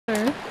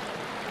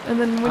And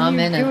then when I'm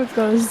you in do, it. it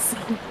goes.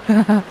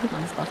 I'm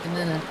fucking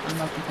in it. I'm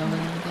about to go in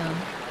again.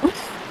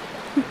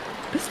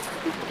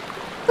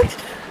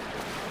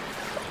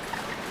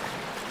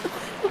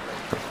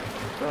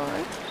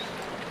 God.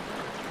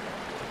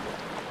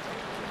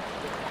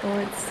 Oh,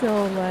 it's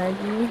so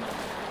laggy.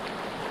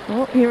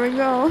 Oh, here we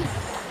go.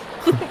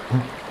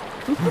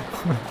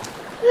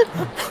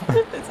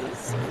 This is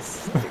so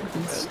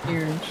stupid.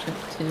 Steer and shit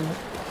too.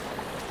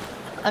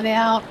 Let me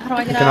out. How do I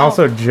You get can out?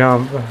 also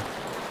jump.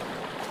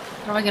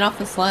 How do I get off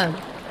the sled?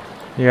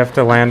 You have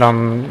to land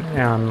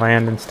on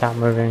land and stop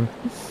moving.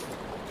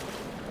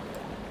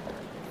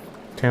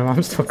 Damn,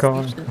 I'm still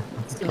going.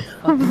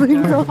 Oh my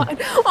god.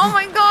 Oh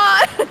my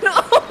god.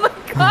 Oh my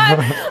god.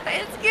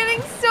 It's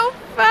getting so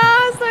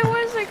fast. I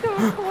wish I could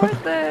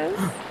record this.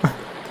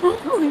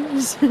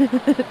 Holy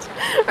shit.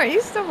 Are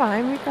you still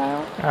behind me,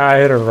 Kyle? I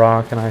hit a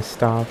rock and I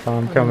stopped.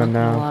 I'm coming not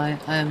gonna now. lie,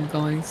 I am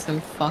going so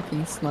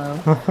fucking slow.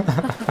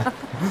 Paddle.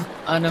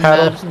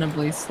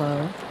 Unimaginably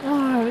slow.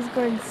 Oh, I was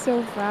going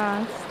so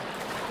fast.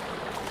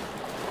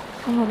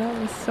 Oh, that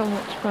was so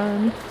much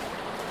fun.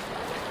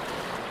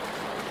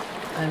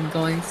 I'm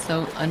going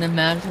so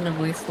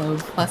unimaginably slow,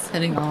 plus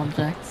hitting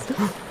objects.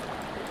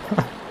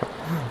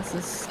 This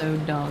is so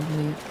dog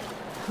meat.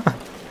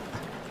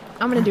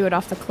 I'm gonna do it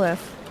off the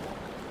cliff.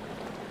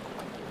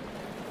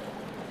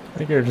 I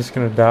think you're just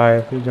gonna die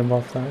if you jump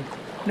off that.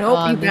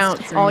 Nope, you this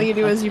bounce. tree All you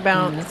do is you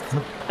fucking bounce.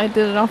 missed. I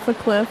did it off the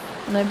cliff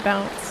and I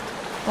bounced.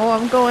 Oh,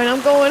 I'm going,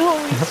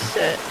 holy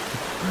shit.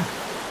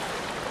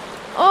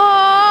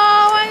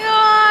 Oh my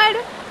god!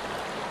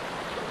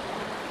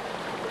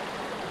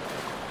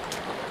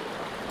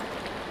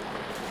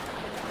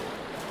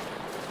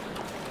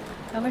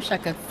 I wish I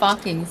could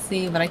fucking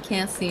see, but I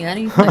can't see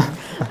anything.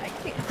 I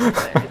can't do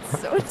it. It's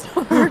so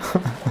dark.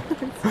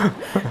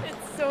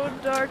 It's so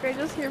dark. I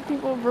just hear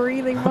people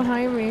breathing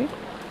behind me.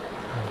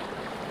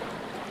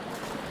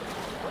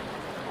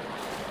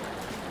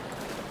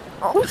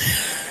 Oh.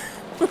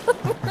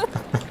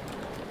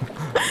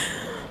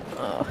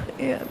 Oh,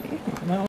 Annie. No.